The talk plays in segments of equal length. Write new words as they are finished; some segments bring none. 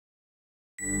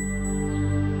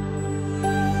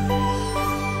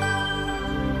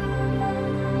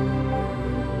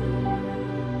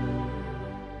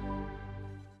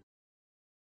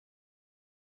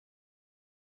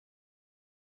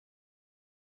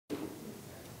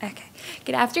Okay.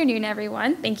 Good afternoon,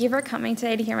 everyone. Thank you for coming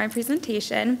today to hear my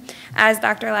presentation. As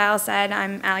Dr. Lyle said,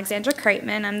 I'm Alexandra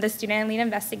Kreitman. I'm the student and lead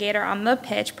investigator on the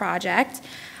PITCH project.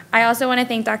 I also want to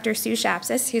thank Dr. Sue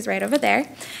Shapsis, who's right over there,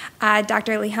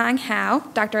 Dr. Lihang Hao,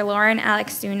 Dr. Lauren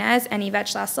Alex Sunez, and Yvette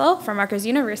Schlessel from Rutgers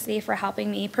University for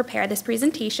helping me prepare this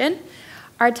presentation.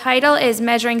 Our title is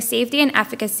Measuring Safety and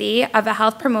Efficacy of a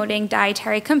Health Promoting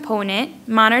Dietary Component,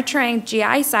 Monitoring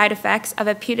GI Side Effects of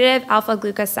a Putative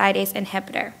Alpha-glucosidase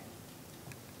Inhibitor.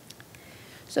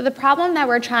 So the problem that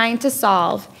we're trying to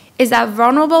solve is that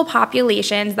vulnerable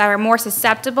populations that are more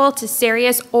susceptible to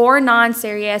serious or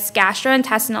non-serious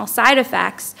gastrointestinal side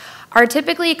effects are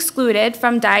typically excluded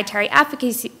from dietary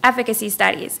efficacy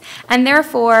studies, and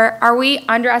therefore are we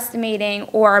underestimating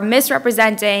or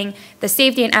misrepresenting the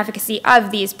safety and efficacy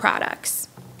of these products.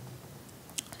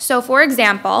 So for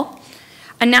example,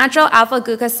 a natural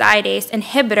alpha-glucosidase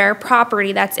inhibitor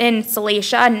property that's in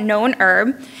Salacia, a known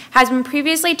herb, has been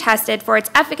previously tested for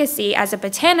its efficacy as a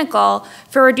botanical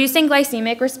for reducing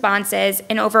glycemic responses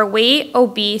in overweight,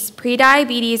 obese,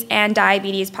 prediabetes, and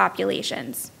diabetes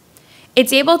populations.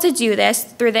 It's able to do this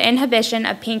through the inhibition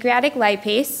of pancreatic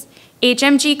lipase,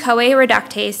 HMG-CoA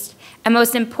reductase, and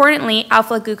most importantly,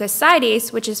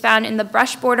 alpha-glucosidase, which is found in the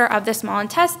brush border of the small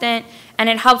intestine, and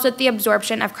it helps with the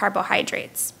absorption of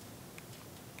carbohydrates.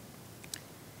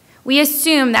 We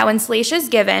assume that when Salacia is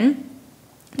given,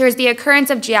 there's the occurrence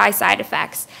of GI side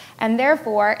effects, and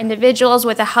therefore individuals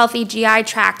with a healthy GI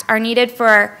tract are needed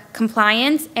for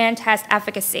compliance and test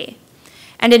efficacy.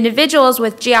 And individuals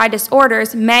with GI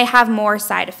disorders may have more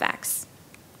side effects.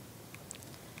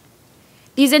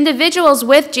 These individuals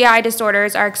with GI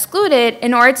disorders are excluded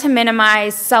in order to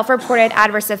minimize self-reported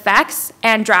adverse effects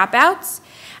and dropouts.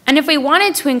 And if we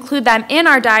wanted to include them in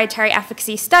our dietary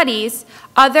efficacy studies,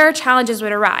 other challenges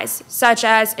would arise, such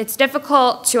as it's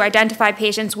difficult to identify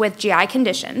patients with GI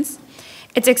conditions,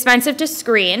 it's expensive to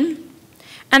screen,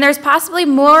 and there's possibly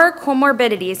more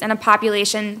comorbidities in a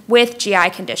population with GI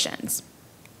conditions.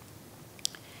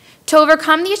 To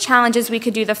overcome these challenges, we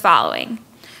could do the following.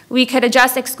 We could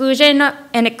adjust exclusion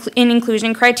and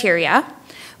inclusion criteria.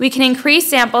 We can increase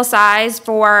sample size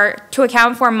to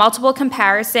account for multiple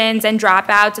comparisons and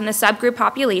dropouts in the subgroup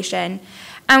population.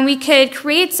 And we could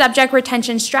create subject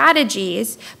retention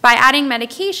strategies by adding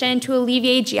medication to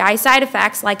alleviate GI side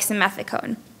effects like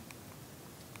simethicone.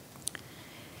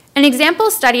 An example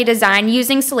study design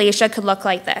using Salacia could look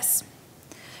like this.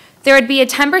 There would be a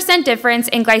 10% difference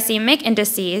in glycemic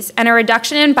indices and a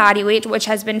reduction in body weight, which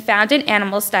has been found in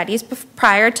animal studies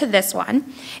prior to this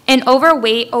one, in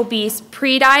overweight, obese,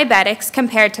 pre-diabetics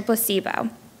compared to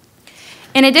placebo.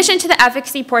 In addition to the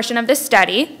efficacy portion of the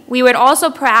study, we would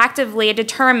also proactively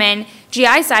determine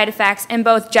GI side effects in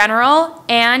both general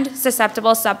and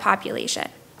susceptible subpopulation.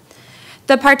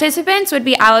 The participants would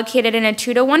be allocated in a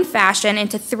 2-to-1 fashion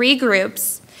into 3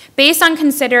 groups, based on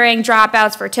considering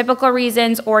dropouts for typical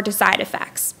reasons or to side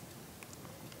effects.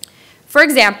 For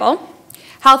example,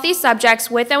 healthy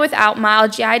subjects with and without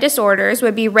mild GI disorders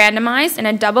would be randomized in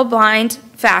a double-blind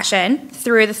fashion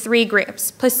through the 3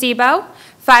 groups: placebo,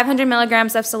 500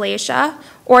 milligrams of Salacia,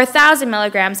 or 1,000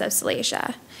 milligrams of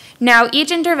Salacia. Now,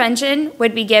 each intervention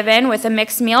would be given with a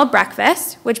mixed meal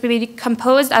breakfast, which would be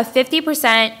composed of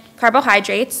 50%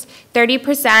 carbohydrates,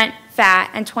 30%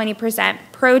 fat, and 20%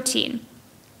 protein.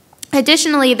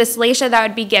 Additionally, the Salacia that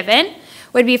would be given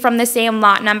would be from the same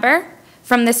lot number,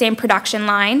 from the same production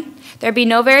line. There would be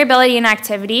no variability in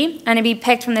activity, and it would be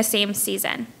picked from the same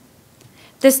season.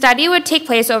 The study would take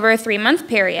place over a 3-month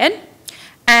period,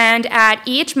 and at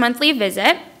each monthly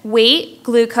visit, weight,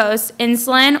 glucose,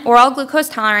 insulin, oral glucose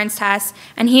tolerance tests,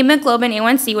 and hemoglobin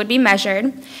A1C would be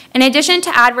measured, in addition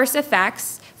to adverse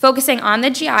effects focusing on the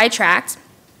GI tract.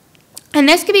 And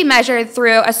this could be measured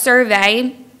through a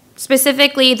survey,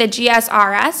 specifically the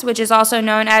GSRS, which is also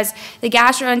known as the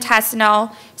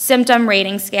Gastrointestinal Symptom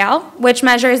Rating Scale, which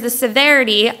measures the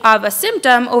severity of a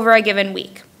symptom over a given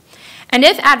week. And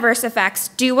if adverse effects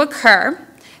do occur,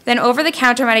 then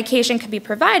over-the-counter medication could be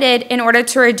provided in order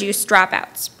to reduce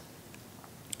dropouts.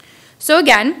 So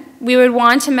again, we would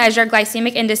want to measure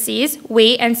glycemic indices,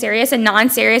 weight, and serious and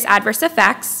non-serious adverse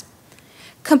effects.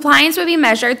 Compliance would be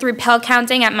measured through pill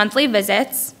counting at monthly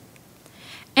visits.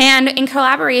 And in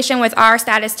collaboration with our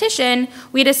statistician,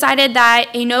 we decided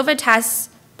that ANOVA tests,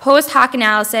 post hoc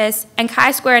analysis, and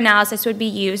chi-square analysis would be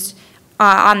used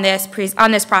on this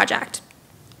project.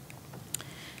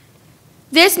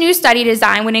 This new study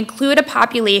design would include a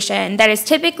population that is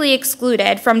typically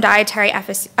excluded from dietary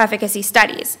efficacy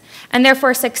studies, and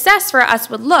therefore success for us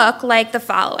would look like the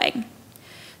following.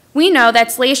 We know that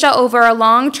Salacia over a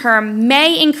long term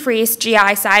may increase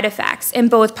GI side effects in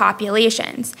both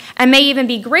populations and may even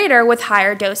be greater with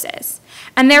higher doses.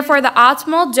 And therefore, the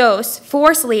optimal dose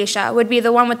for Salacia would be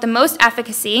the one with the most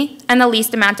efficacy and the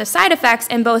least amount of side effects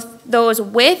in both those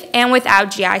with and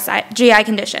without GI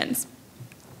conditions.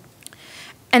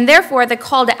 And therefore, the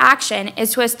call to action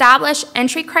is to establish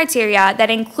entry criteria that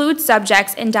include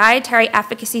subjects in dietary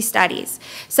efficacy studies,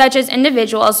 such as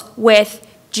individuals with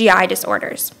GI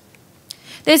disorders.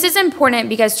 This is important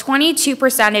because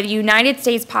 22% of the United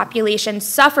States population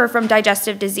suffer from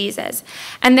digestive diseases,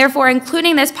 and therefore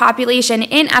including this population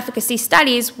in efficacy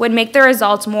studies would make the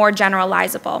results more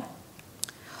generalizable.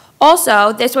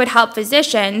 Also, this would help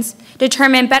physicians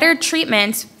determine better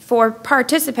treatments for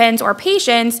participants or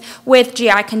patients with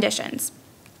GI conditions.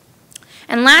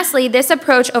 And lastly, this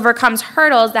approach overcomes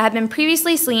hurdles that have been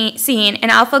previously seen in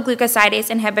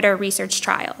α-glucosidase inhibitor research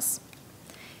trials.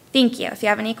 Thank you. If you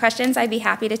have any questions, I'd be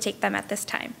happy to take them at this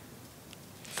time.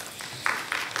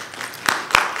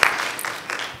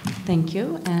 Thank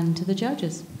you. And to the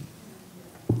judges.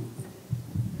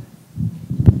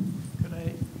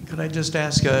 Could I just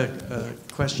ask a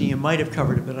question? You might have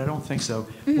covered it, but I don't think so.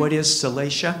 Mm-hmm. What is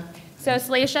Salacia? So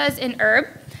Salacia is an herb,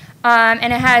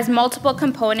 and it has multiple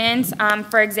components.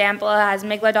 For example, it has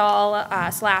migdalol,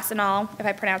 salacinol, if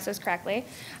I pronounce those correctly.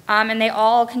 And they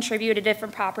all contribute a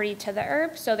different property to the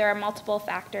herb, so there are multiple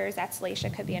factors that Salacia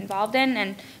could be involved in,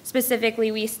 and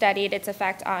specifically we studied its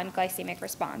effect on glycemic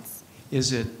response.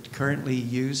 Is it currently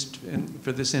used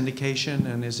for this indication,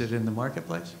 and is it in the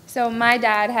marketplace? So my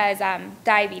dad has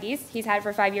diabetes. He's had it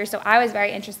for 5 years, so I was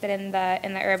very interested in the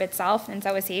herb itself, and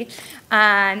so was he.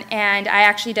 And I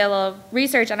actually did a little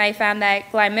research, and I found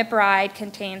that glimepiride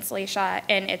contains Salacia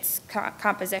in its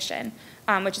composition,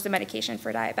 which is a medication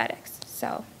for diabetics.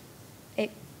 So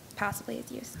it possibly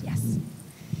is used, yes.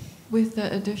 With the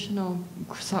additional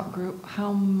subgroup,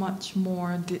 how much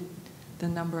more did the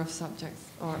number of subjects,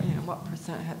 or what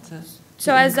percent had to?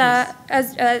 So as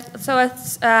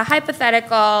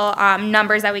hypothetical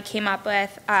numbers that we came up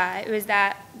with, it was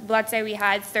that, let's say we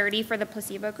had 30 for the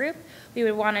placebo group, we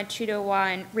would want a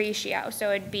 2-to-1 ratio. So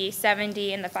it'd be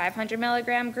 70 in the 500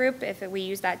 milligram group if we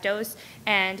use that dose,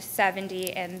 and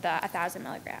 70 in the 1,000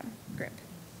 milligram group.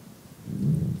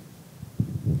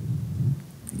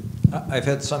 I've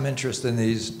had some interest in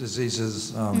these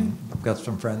diseases. I've got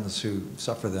some friends who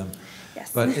suffer them.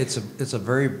 Yes. But it's a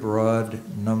very broad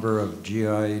number of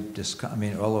GI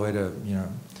all the way to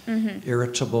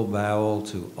irritable bowel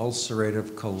to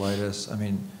ulcerative colitis. I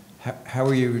mean, how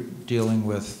are you dealing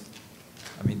with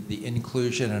the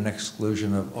inclusion and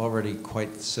exclusion of already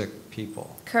quite sick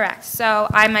people? Correct. So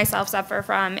I myself suffer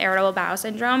from irritable bowel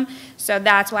syndrome, so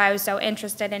that's why I was so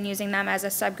interested in using them as a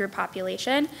subgroup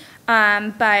population.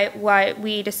 But what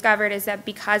we discovered is that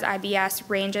because IBS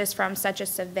ranges from such a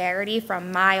severity,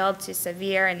 from mild to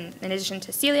severe, and in addition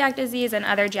to celiac disease and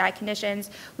other GI conditions,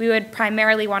 we would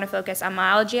primarily want to focus on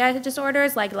mild GI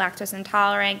disorders like lactose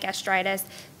intolerant, gastritis,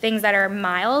 things that are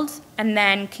mild, and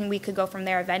then we could go from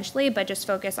there eventually, but just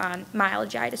focus on mild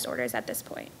GI disorders at this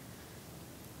point.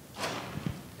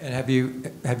 And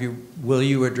will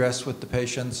you address with the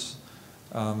patients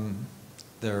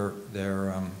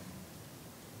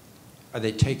are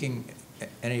they taking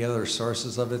any other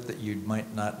sources of it that you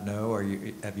might not know, or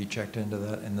have you checked into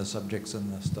that in the subjects in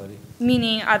the study?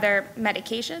 Meaning other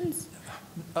medications?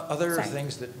 Other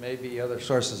things that may be other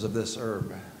sources of this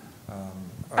herb.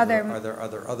 Are there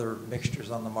other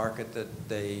mixtures on the market that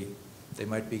they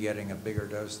might be getting a bigger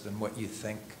dose than what you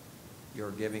think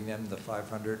you're giving them, the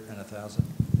 500 and 1,000?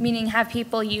 Meaning have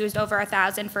people used over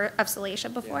 1,000 of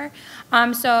Salacia before?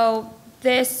 Yeah. So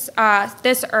this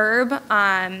herb,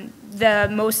 the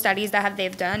most studies that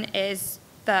they've done is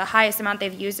the highest amount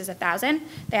they've used is 1,000.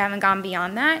 They haven't gone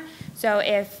beyond that. So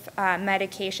if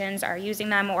medications are using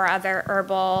them or other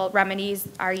herbal remedies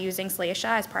are using Salacia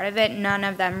as part of it, none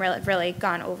of them really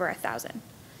gone over 1,000.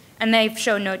 And they've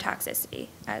shown no toxicity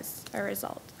as a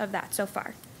result of that so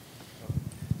far.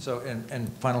 So, and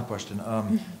final question.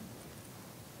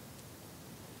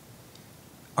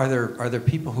 Are there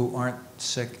people who aren't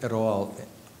sick at all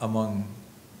among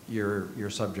your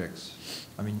subjects?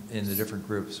 I mean, in the different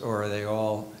groups, or are they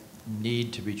all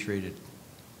need to be treated?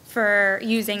 For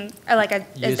using, as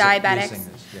diabetics? Using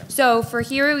this, yeah. So for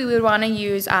here, we would want to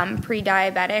use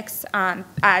pre-diabetics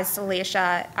as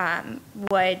Salacia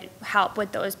would help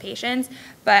with those patients.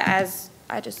 But as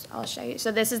I'll show you. So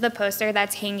this is the poster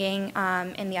that's hanging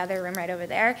in the other room right over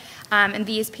there. And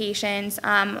these patients,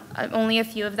 only a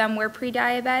few of them were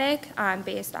pre-diabetic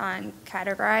based on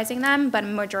categorizing them, but a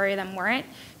majority of them weren't.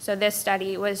 So this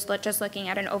study was just looking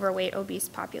at an overweight, obese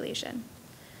population.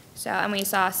 So, and we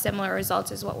saw similar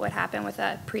results as what would happen with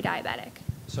a pre-diabetic.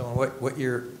 So what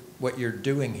you're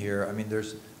doing here, I mean,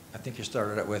 I think you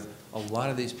started out with, a lot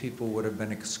of these people would have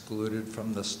been excluded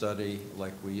from the study,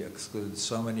 like we excluded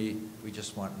so many, we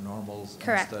just want normals in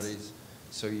Correct. studies.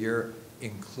 So you're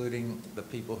including the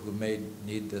people who may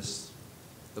need this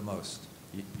the most.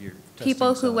 You're testing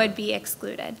People some who of would them. be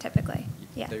excluded, typically.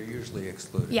 Yeah. They're usually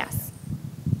excluded. Yes.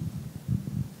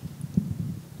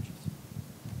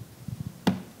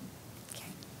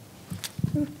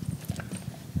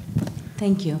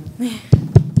 Thank you.